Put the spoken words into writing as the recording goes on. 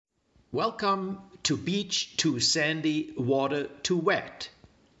Welcome to Beach Too Sandy, Water Too Wet,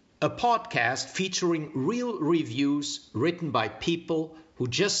 a podcast featuring real reviews written by people who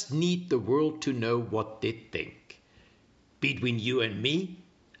just need the world to know what they think. Between you and me,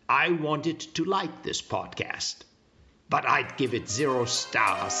 I wanted to like this podcast, but I'd give it 0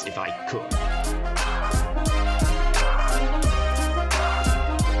 stars if I could.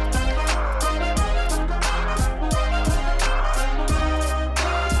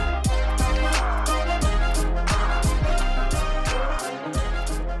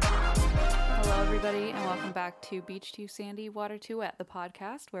 Back to Beach Too Sandy, Water Too Wet, the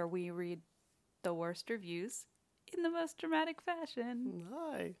podcast where we read the worst reviews in the most dramatic fashion.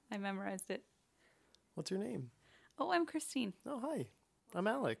 Hi. I memorized it. What's your name? Oh, I'm Christine. Oh, hi. I'm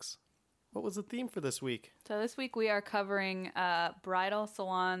Alex. What was the theme for this week? So this week we are covering bridal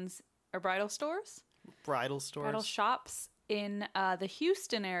salons or bridal stores? Bridal stores? Bridal shops in the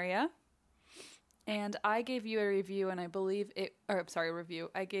Houston area. And I gave you a review, and I believe it. Or sorry,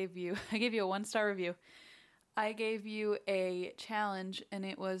 review. I gave you a 1-star review. I gave you a challenge, and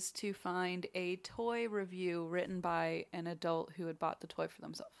it was to find a toy review written by an adult who had bought the toy for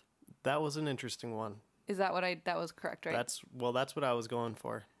themselves. That was an interesting one. Is that what that was correct, right? That's what I was going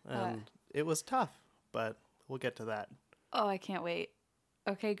for. And it was tough, but we'll get to that. Oh, I can't wait.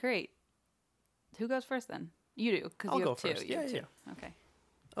 Okay, great. Who goes first then? You do, because you have two. First. Yeah. Okay.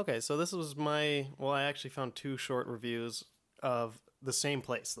 Okay, so this was I actually found 2 short reviews of the same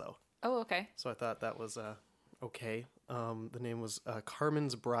place, though. Oh, okay. So I thought that was okay. The name was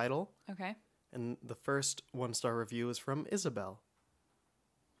Carmen's Bridal. Okay. And the first 1-star review is from Isabel.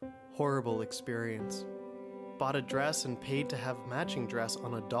 Horrible experience. Bought a dress and paid to have matching dress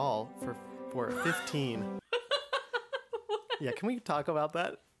on a doll for 15. Yeah, can we talk about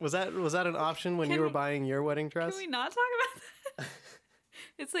that? Was that an option when you were buying your wedding dress? Can we not talk about that?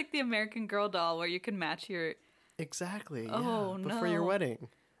 It's like the American Girl doll where you can match your... Exactly. Oh, yeah, no. for your wedding.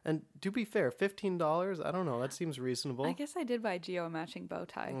 And to be fair, $15? I don't know. That seems reasonable. I guess I did buy Gio a matching bow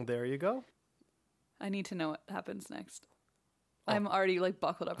tie. There you go. I need to know what happens next. I'm already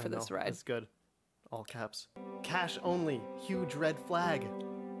buckled up for this ride. That's good. All caps. Cash only. Huge red flag.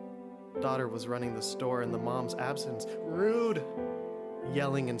 Daughter was running the store in the mom's absence. Rude.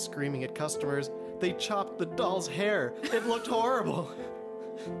 Yelling and screaming at customers. They chopped the doll's hair. It looked horrible.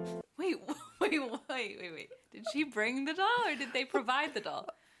 Wait. Did she bring the doll or did they provide the doll?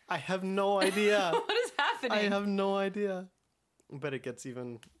 I have no idea. What is happening? I have no idea. But it gets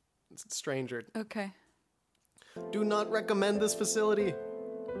even stranger. Okay. Do not recommend this facility.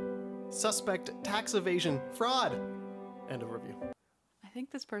 Suspect tax evasion, fraud. End of review. I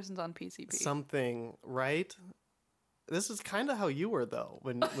think this person's on PCP. Something, right? This is kind of how you were, though,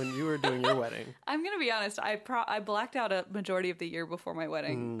 when you were doing your wedding. I'm going to be honest. I blacked out a majority of the year before my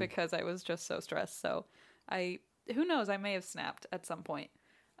wedding because I was just so stressed. So who knows? I may have snapped at some point.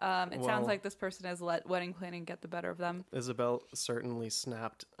 It sounds like this person has let wedding planning get the better of them. Isabel certainly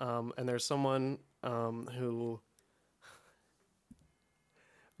snapped. And there's someone who...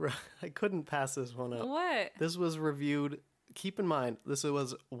 I couldn't pass this one up. What? This was reviewed... Keep in mind, this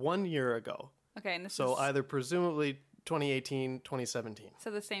was 1 year ago. Okay, and this is... either presumably 2018, 2017. So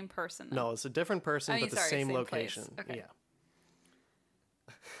the same person, then. No, it's a different person, but the same location. Okay.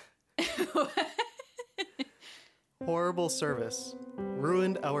 Yeah. Horrible service.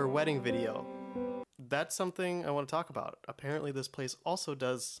 Ruined our wedding video. That's something I want to talk about. Apparently this place also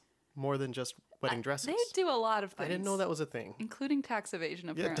does more than just wedding dresses. They do a lot of things. I didn't know that was a thing. Including tax evasion,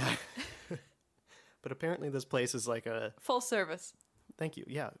 apparently. Yeah, but apparently this place is like a... Full service. Thank you.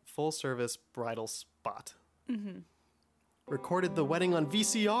 Yeah, full service bridal spot. Mm-hmm. Recorded the wedding on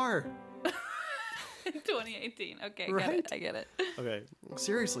VCR. 2018. Okay, right? I get it. Okay,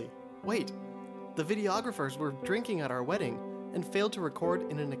 seriously. Wait, the videographers were drinking at our wedding and failed to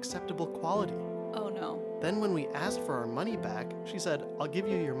record in an acceptable quality. Oh no. Then when we asked for our money back, she said, I'll give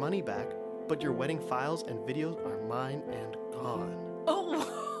you your money back, but your wedding files and videos are mine and gone.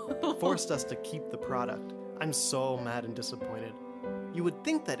 Oh. Forced us to keep the product. I'm so mad and disappointed. You would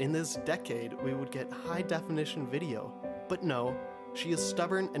think that in this decade we would get high-definition video, but no, she is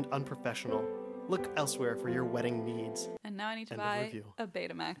stubborn and unprofessional. Look elsewhere for your wedding needs. And now I need to buy a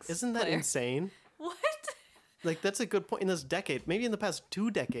Betamax. Isn't that insane? What? That's a good point. In this decade, maybe in the past 2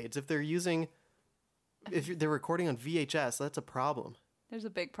 decades, if they're recording on VHS, that's a problem. There's a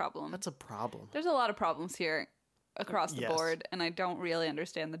big problem. That's a problem. There's a lot of problems here across the board, and I don't really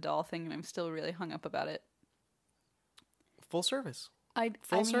understand the doll thing, and I'm still really hung up about it. Full service.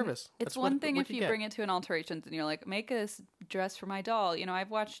 Full service. It's one thing if you bring it to an alterations and you're like, make this dress for my doll. You know, I've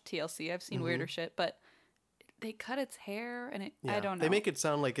watched TLC, I've seen weirder shit, but they cut its hair, and I Yeah. don't know. They make it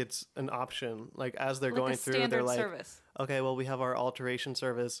sound like it's an option. Like as they're like going a through, standard they're like, service. okay, well, we have our alteration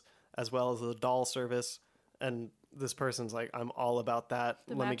service as well as the doll service. And this person's like, I'm all about that.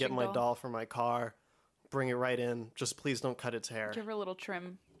 The Let me get matching my doll. doll for my car. Bring it right in. Just please don't cut its hair. Give her a little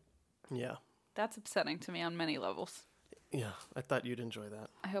trim. Yeah. That's upsetting to me on many levels. Yeah. I thought you'd enjoy that.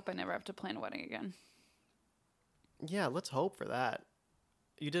 I hope I never have to plan a wedding again. Yeah. Let's hope for that.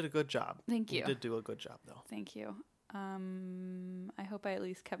 You did a good job. Thank you. You did do a good job, though. Thank you. I hope I at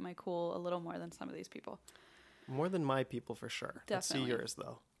least kept my cool a little more than some of these people. More than my people for sure. Let's see Definitely. yours,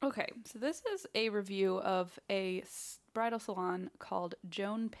 though. Okay, so this is a review of a bridal salon called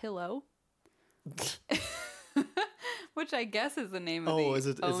Joan Pillow, which I guess is the name of the Oh, is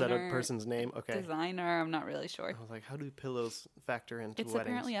that a owner, person's name? Okay. designer? I'm not really sure. I was like, how do pillows factor into It's weddings?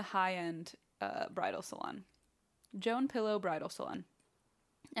 apparently a high-end bridal salon. Joan Pillow Bridal Salon.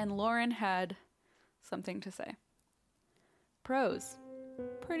 And Lauren had something to say. Pros: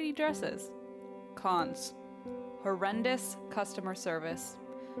 pretty dresses. Cons: horrendous customer service.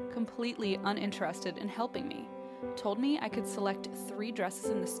 Completely uninterested in helping me. Told me I could select 3 dresses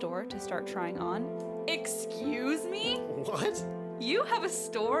in the store to start trying on. Excuse me? What? You have a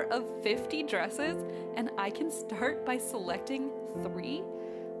store of 50 dresses and I can start by selecting 3?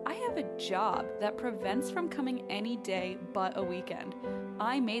 I have a job that prevents from coming any day but a weekend.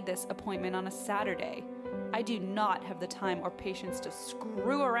 I made this appointment on a Saturday. I do not have the time or patience to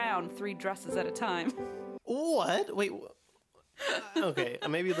screw around 3 dresses at a time. What? Wait. Okay,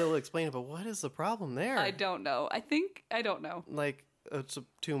 maybe they'll explain it, but what is the problem there? I don't know. I don't know. Like, it's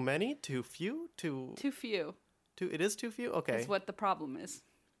too many? Too few? Too few It is too few? Okay. is what the problem is.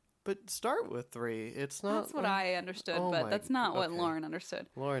 But start with 3. It's not... That's what I understood, Oh but my- that's not what okay. Lauren understood.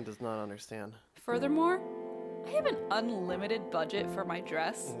 Lauren does not understand. Furthermore, I have an unlimited budget for my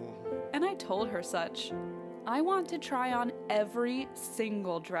dress, and I told her such. I want to try on every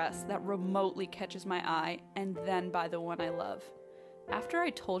single dress that remotely catches my eye and then buy the one I love. After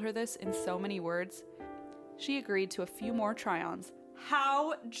I told her this in so many words, she agreed to a few more try-ons.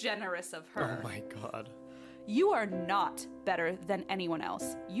 How generous of her. Oh my god. You are not better than anyone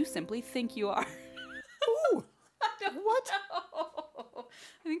else. You simply think you are. Ooh! What? I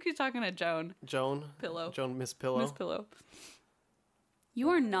think she's talking to Joan. Joan? Pillow. Joan, Miss Pillow? Miss Pillow. You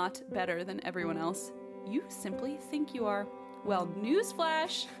are not better than everyone else. You simply think you are. Well,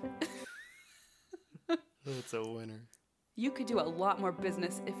 newsflash. That's a winner. You could do a lot more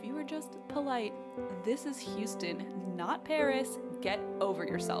business if you were just polite. This is Houston, not Paris. Get over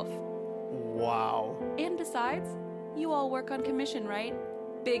yourself. Wow. And besides, you all work on commission, right?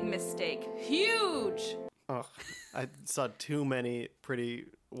 Big mistake. Huge! Ugh. I saw too many Pretty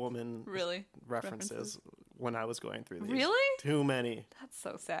Woman Really? references when I was going through these. Really? Too many. That's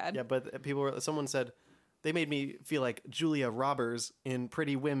so sad. Yeah, but someone said, they made me feel like Julia Roberts in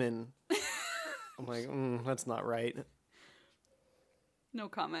Pretty Women. I'm like, that's not right. No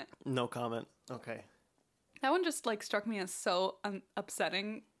comment. No comment. Okay. That one just like struck me as so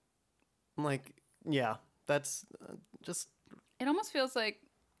upsetting. I'm like, yeah, that's just... It almost feels like,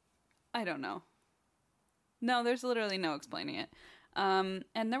 I don't know. No, there's literally no explaining it. And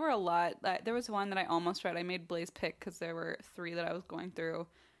there were a lot. There was one that I almost read. I made Blaze pick because there were 3 that I was going through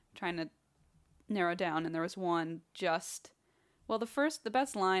trying to narrow down. And there was one just... Well, the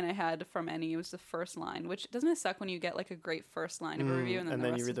best line I had from any was the first line, which doesn't it suck when you get like a great first line of a review and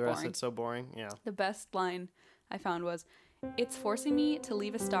then you read the rest, boring? it's so boring. Yeah. The best line I found was, "It's forcing me to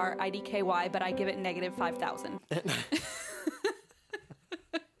leave a star IDKY, but I give it negative 5,000."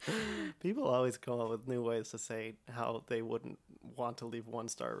 People always come up with new ways to say how they wouldn't want to leave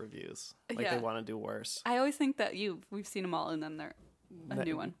 1-star reviews. Like Yeah. they want to do worse. I always think that we've seen them all, and then they're a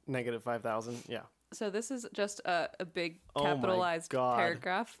new one. Negative 5,000. Yeah. So this is just a big Oh my capitalized God.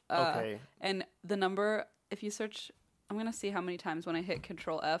 paragraph. Okay. And the number, if you search, I'm going to see how many times when I hit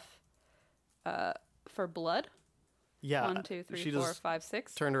Control F for blood. Yeah. 1, 2, 3, she 4, just 5,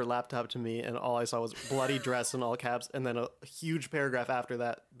 6. turned her laptop to me, and all I saw was bloody dress in all caps, and then a huge paragraph after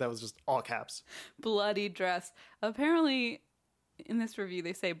that was just all caps. Bloody dress. Apparently, in this review,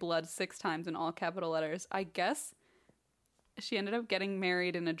 they say blood 6 times in all capital letters. I guess she ended up getting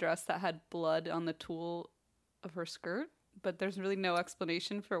married in a dress that had blood on the tulle of her skirt, but there's really no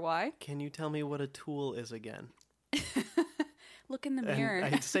explanation for why. Can you tell me what a tool is again? Look in the mirror.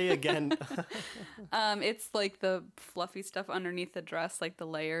 And I'd say again, It's like the fluffy stuff underneath the dress, like the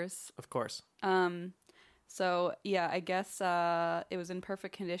layers. of course. So yeah, I guess it was in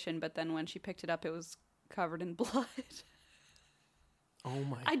perfect condition, but then when she picked it up, it was covered in blood. Oh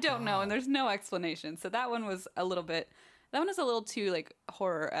my I don't know, and there's no explanation. So that one was a little too like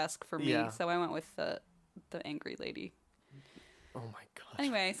horror-esque for me. Yeah. So I went with the the angry lady. Oh my god.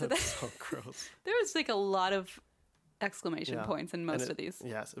 Anyway, so that's so gross. There was like a lot of exclamation points in most of these.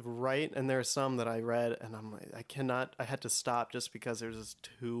 Yes, right. And there are some that I read, and I'm like, I had to stop just because it was just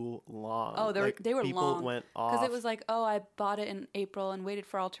too long. Oh, they were people long. People went off. Because it was like, oh, I bought it in April and waited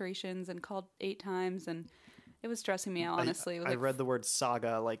for alterations and called 8 times, and it was stressing me out, honestly. I read the word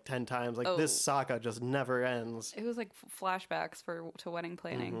saga like 10 times. Like, this saga just never ends. It was like flashbacks to wedding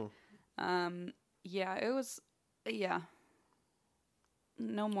planning. Yeah, it was,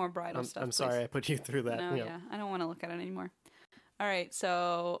 no more bridal stuff. I'm sorry I put you through that. No, yeah, I don't want to look at it anymore. All right,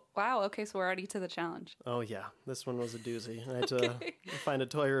 so, wow, okay, so we're already to the challenge. Oh, yeah, this one was a doozy. I had to find a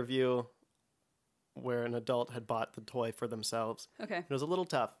toy review where an adult had bought the toy for themselves. Okay. It was a little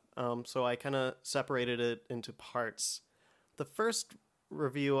tough, so I kind of separated it into parts. The first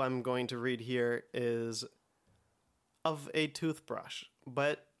review I'm going to read here is of a toothbrush,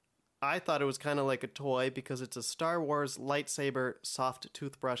 but I thought it was kind of like a toy because it's a Star Wars lightsaber soft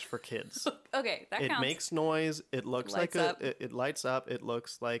toothbrush for kids. Okay, that counts. It makes noise. It looks Lights like up. it lights up. It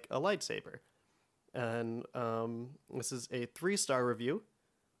looks like a lightsaber. And this is a 3-star review,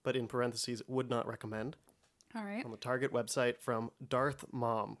 but in parentheses, would not recommend. All right. On the Target website from Darth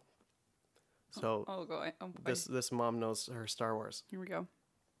Mom. So Oh boy. this mom knows her Star Wars. Here we go.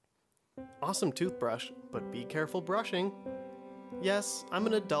 Awesome toothbrush, but be careful brushing. Yes, I'm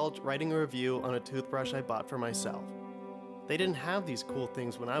an adult writing a review on a toothbrush I bought for myself. They didn't have these cool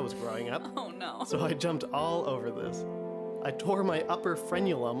things when I was growing up, Oh no. so I jumped all over this. I tore my upper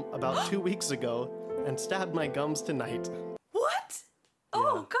frenulum about 2 weeks ago and stabbed my gums tonight. What?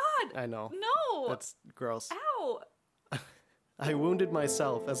 Oh God. I know. No. That's gross. Ow. I wounded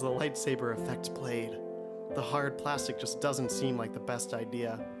myself as the lightsaber effect played. The hard plastic just doesn't seem like the best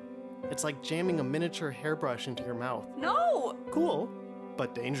idea. It's like jamming a miniature hairbrush into your mouth. No. Cool,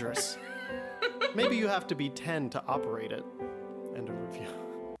 but dangerous. Maybe you have to be 10 to operate it. End of review.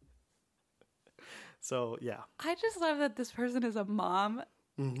 So, yeah. I just love that this person is a mom.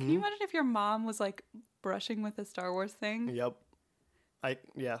 Can you imagine if your mom was like brushing with a Star Wars thing Yep.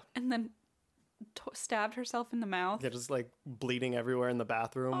 Yeah. and then stabbed herself in the mouth? Yeah, just like bleeding everywhere in the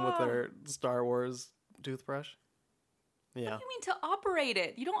bathroom with their Star Wars toothbrush. Yeah. What do you mean to operate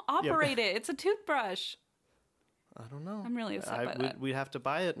it? You don't operate it. It's a toothbrush. I don't know. I'm really upset by that. We'd have to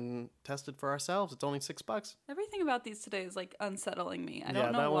buy it and test it for ourselves. It's only $6. Everything about these today is like unsettling me. I Yeah,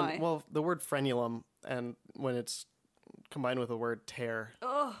 don't know that why. one. Well, the word frenulum, and when it's combined with the word tear,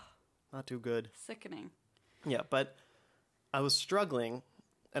 Ugh, not too good. sickening. Yeah, but I was struggling,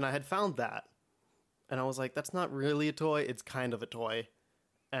 and I had found that, and I was like, "That's not really a toy. It's kind of a toy."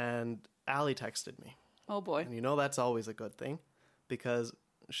 And Allie texted me, Oh boy. and you know that's always a good thing, because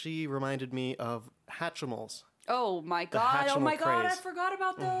she reminded me of Hatchimals. Oh my god. Oh my Hatchimal god. I craze. forgot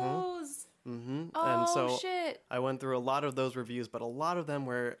about those. Mm-hmm. Oh And so shit. I went through a lot of those reviews, but a lot of them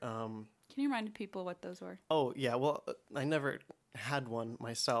were, Can you remind people what those were? oh yeah, well, I never had one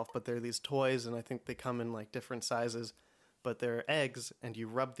myself, but they're these toys, and I think they come in like different sizes, but they're eggs, and you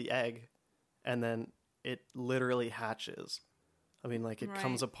rub the egg, and then it literally hatches. I mean, like, it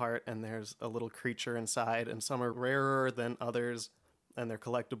comes Right. apart, and there's a little creature inside, and some are rarer than others, and they're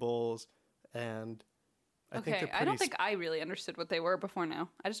collectibles, and I think Okay, they're I pretty don't think I really understood what they were before now.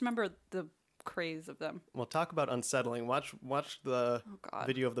 I just remember the craze of them. well, talk about unsettling. Watch the Oh god.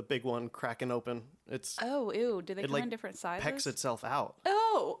 video of the big one cracking open. It's Oh, ew. Do they it, come like, in different sizes? pecks itself out.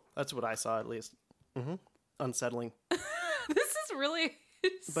 Oh, That's what I saw, at least. Unsettling. this is really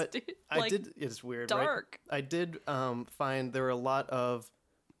But I did. It's weird, dark. right? I did find there were a lot of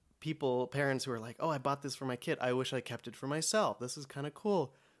parents who were like, "Oh, I bought this for my kid. I wish I kept it for myself. This is kind of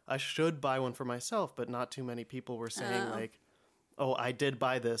cool. I should buy one for myself." But not too many people were saying like, "Oh, I did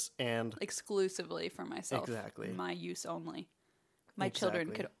buy this," and exclusively for myself. Exactly. My use only. My children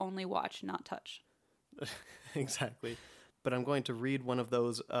Exactly. could only watch, not touch. exactly. But I'm going to read one of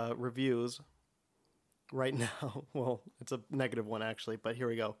those reviews right now. Well, it's a negative one actually, but here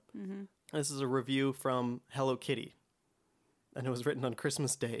we go. This is a review from Hello Kitty, and it was written on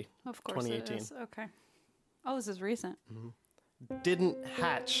Christmas Day, Of course 2018. it is. Okay. Oh, this is recent. Didn't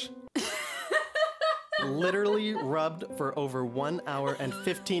hatch. Literally rubbed for over 1 hour and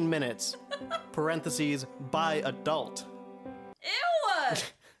 15 minutes. Parentheses, by adult. Ew!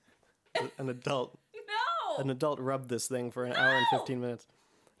 An adult. No! An adult rubbed this thing for an hour and 15 minutes.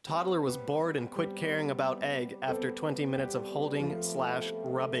 Toddler was bored and quit caring about egg after 20 minutes of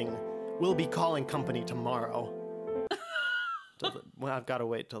holding/rubbing. We'll be calling company tomorrow. Well, I've got to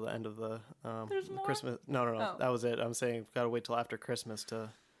wait till the end of the There's more? Christmas. No. Oh. That was it. I'm saying I've got to wait till after Christmas to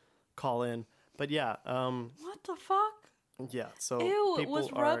call in. But yeah, What the fuck? yeah. So Ew, it people was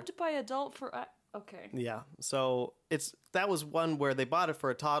are rubbed by adult for... Okay. Yeah. So that was one where they bought it for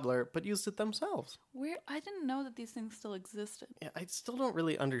a toddler, but used it themselves. I didn't know that these things still existed. Yeah, I still don't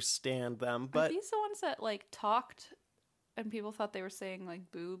really understand them, Are but these the ones that like talked and people thought they were saying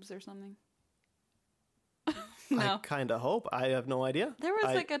like boobs or something? No. I kind of hope. I have no idea. There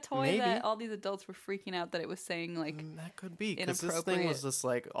was like a toy maybe. that all these adults were freaking out that it was saying like That could be, because this thing inappropriate was just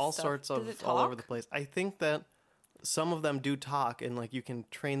like all stuff. sorts Does of it all over the talk? place. I think that some of them do talk, and like you can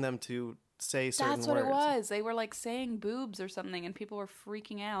train them to say certain that's what words. it was. They were like saying boobs or something and people were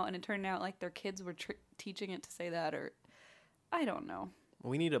freaking out and it turned out like their kids were teaching it to say that, or I don't know.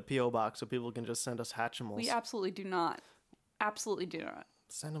 We need a P.O. box so people can just send us Hatchimals. We absolutely do not. Absolutely do not.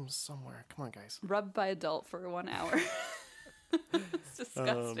 Send them somewhere. Come on, guys. Rubbed by adult for 1 hour. It's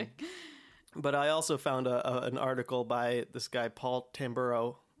disgusting. But I also found an article by this guy, Paul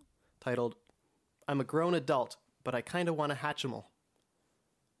Tamburo, titled, "I'm a grown adult, but I kind of want a Hatchimal."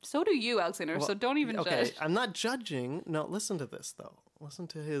 So do you, Alexander, so don't even Okay, judge. I'm not judging. No, listen to this, though. Listen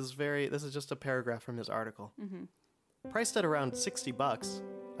to his this is just a paragraph from his article. Priced at around $60,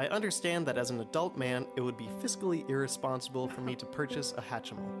 I understand that as an adult man, it would be fiscally irresponsible for me to purchase a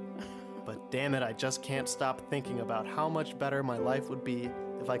Hatchimal. But damn it, I just can't stop thinking about how much better my life would be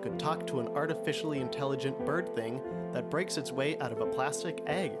if I could talk to an artificially intelligent bird thing that breaks its way out of a plastic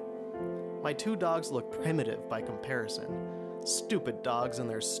egg. My 2 dogs look primitive by comparison. Stupid dogs and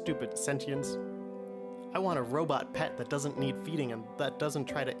their stupid sentience. I want a robot pet that doesn't need feeding and that doesn't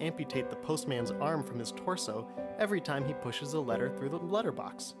try to amputate the postman's arm from his torso every time he pushes a letter through the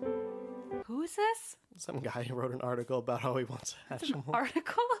letterbox. Who is this? Some guy wrote an article about how he wants a Hatchimal.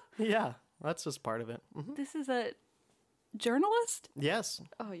 Article? Yeah, that's just part of it. This is a journalist? Yes,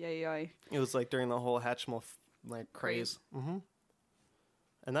 Oh, yeah. it was like during the whole Hatchimal craze. And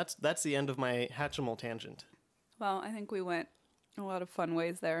that's the end of my Hatchimal tangent. Well, I think we went a lot of fun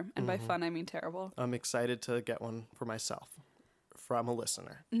ways there. And by fun, I mean terrible. I'm excited to get one for myself from a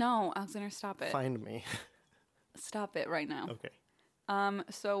listener. No, Alexander, stop it. Find me. Stop it right now. Okay.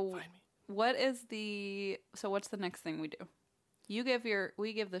 So Find me. what's the next thing we do?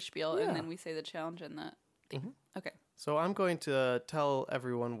 We give the spiel Yeah. and then we say the challenge and the thing. Okay. So I'm going to tell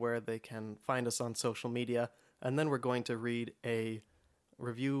everyone where they can find us on social media, and then we're going to read a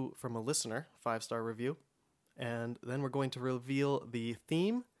review from a listener, 5-star review, and then we're going to reveal the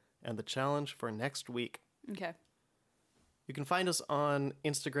theme and the challenge for next week. Okay. You can find us on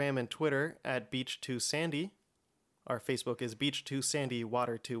Instagram and Twitter at Beach2Sandy. Our Facebook is Beach2Sandy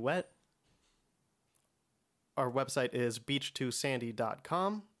Water 2 Wet. Our website is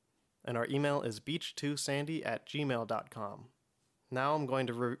beach2sandy.com, and our email is beach2sandy@gmail.com. Now I'm going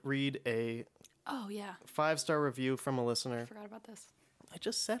to read a Oh, yeah. 5-star review from a I listener. forgot about this. I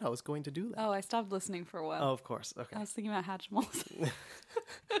just said I was going to do that. Oh, I stopped listening for a while. Oh, of course. Okay. I was thinking about Hatchimals.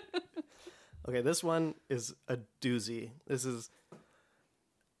 Okay, this one is a doozy. This is...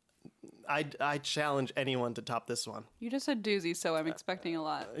 I challenge anyone to top this one. You just said doozy, so I'm expecting a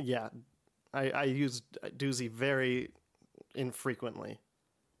lot. Yeah. I use doozy very infrequently.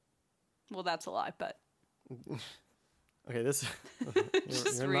 Well, that's a lot, but Okay, this...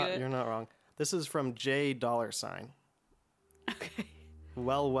 Just read it. You're not wrong. This is from J $. okay.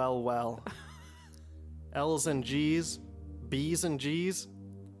 Well. L's and G's, B's and G's.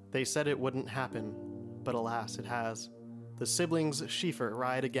 They said it wouldn't happen, but alas, it has. The siblings Schieffer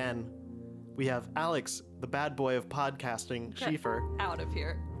ride again. We have Alex, the bad boy of podcasting, Get Schieffer, out of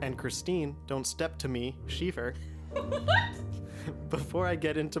here. and Christine, don't step to me, Schieffer. Before I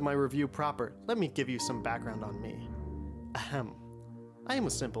get into my review proper, let me give you some background on me. Ahem. I am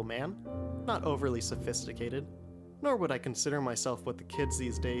a simple man, not overly sophisticated, nor would I consider myself what the kids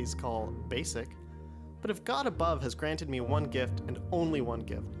these days call basic. But if God above has granted me one gift and only one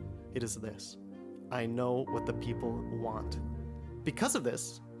gift, it is this. I know what the people want. Because of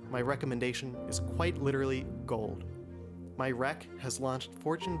this, my recommendation is quite literally gold. My rec has launched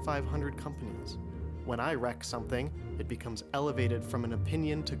Fortune 500 companies. When I rec something, it becomes elevated from an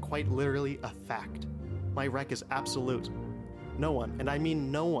opinion to quite literally a fact. My rec is absolute. No one, and I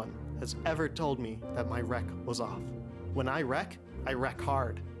mean no one, has ever told me that my rec was off. When I rec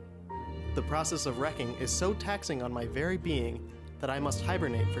hard. The process of wrecking is so taxing on my very being that I must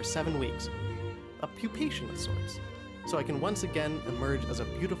hibernate for 7 weeks, a pupation of sorts, so I can once again emerge as a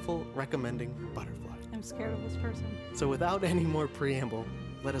beautiful, recommending butterfly. I'm scared of this person. So without any more preamble,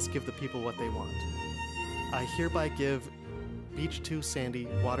 let us give the people what they want. I hereby give Beach 2 Sandy,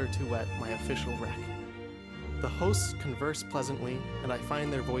 Water 2 Wet my official rec. The hosts converse pleasantly, and I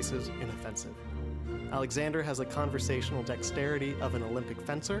find their voices inoffensive. Alexander has a conversational dexterity of an Olympic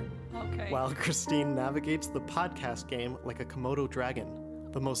fencer, Okay. while Christine navigates the podcast game like a Komodo dragon.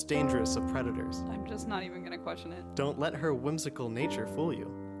 the most dangerous of predators. I'm just not even gonna question it. Don't let her whimsical nature fool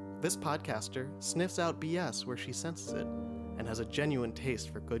you. This podcaster sniffs out BS where she senses it and has a genuine taste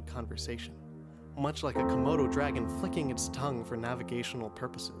for good conversation, much like a Komodo dragon flicking its tongue for navigational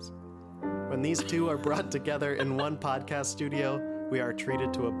purposes. When these two are brought together in one podcast studio, we are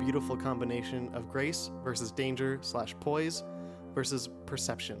treated to a beautiful combination of grace versus danger / poise versus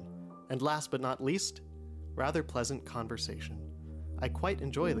perception, and last but not least, rather pleasant conversation. I quite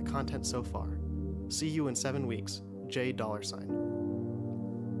enjoy the content so far. See you in 7 weeks, J$.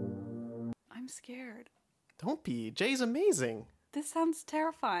 I'm scared. Don't be. Jay's amazing. This sounds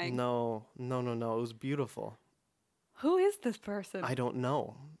terrifying. No. It was beautiful. Who is this person? I don't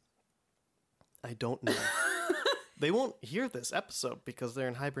know. They won't hear this episode because they're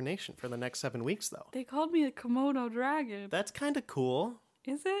in hibernation for the next 7 weeks, though. They called me a Komodo dragon. That's kind of cool.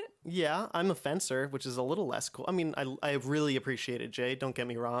 Is it? Yeah, I'm a fencer, which is a little less cool. I mean, I really appreciate it, Jay. Don't get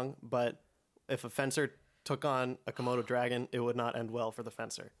me wrong. But if a fencer took on a Komodo dragon, it would not end well for the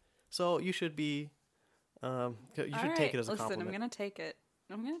fencer. So you should be... you should take it as a compliment. Listen, I'm going to take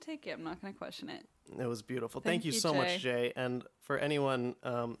it. I'm not going to question it. It was beautiful. Thank you so much, Jay. And for anyone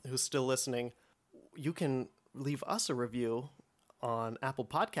who's still listening, you can leave us a review on Apple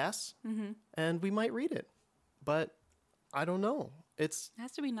Podcasts, and we might read it. But I don't know. It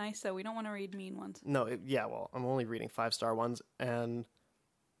has to be nice, though. We don't want to read mean ones. No, well, I'm only reading 5-star ones, and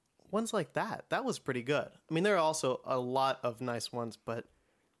ones like that was pretty good. I mean, there are also a lot of nice ones, but,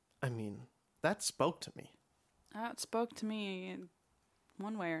 I mean, that spoke to me. It spoke to me in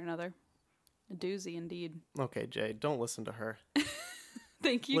one way or another. A doozy, indeed. Okay, Jay, don't listen to her.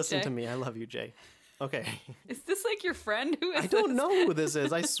 Thank you, Listen Jay. to me. I love you, Jay. Okay. Is this like your friend? Who is I don't know who this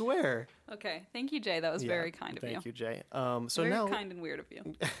is. I swear. Okay. Thank you, Jay. That was very kind of you. Thank you, Jay. So very now, kind and weird of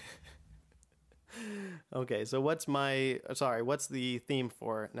you. Okay, so what's the theme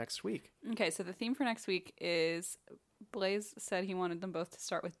for next week? Okay, so the theme for next week is Blaze said he wanted them both to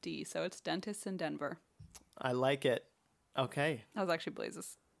start with D, so it's dentists in Denver. I like it. Okay. That was actually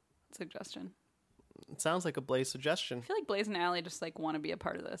Blaze's suggestion. It sounds like a Blaze suggestion. I feel like Blaze and Allie just like want to be a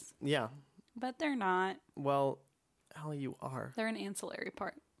part of this. Yeah. But they're not. Well, Allie, you are. They're an ancillary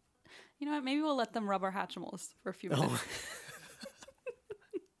part. You know what? Maybe we'll let them rub our Hatchimals for a few minutes.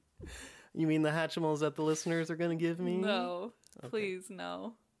 You mean the Hatchimals that the listeners are going to give me? No. Okay. Please,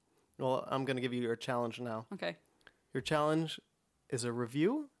 no. Well, I'm going to give you your challenge now. Okay. Your challenge is a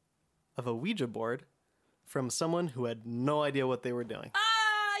review of a Ouija board from someone who had no idea what they were doing.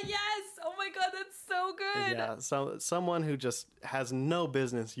 Ah, yes! Oh my god, that's so good! Yeah, so someone who just has no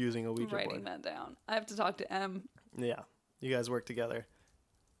business using a Ouija board. Writing that down. I have to talk to M. Yeah, you guys work together.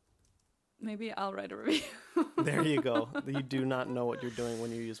 Maybe I'll write a review. There you go. You do not know what you're doing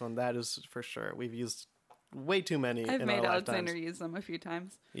when you use one. That is for sure. We've used way too many I've in made our Alexander lifetimes. use them a few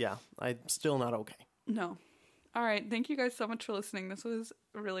times. Yeah, I'm still not okay. No. All right. Thank you guys so much for listening. This was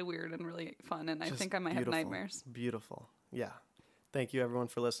really weird and really fun, and I think I might have nightmares. Beautiful. Yeah. Thank you, everyone,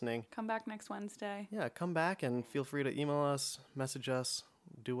 for listening. Come back next Wednesday. Yeah, come back and feel free to email us, message us,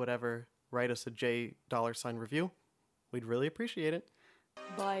 do whatever. Write us a J$ review. We'd really appreciate it.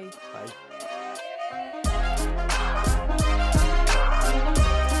 Bye. Bye.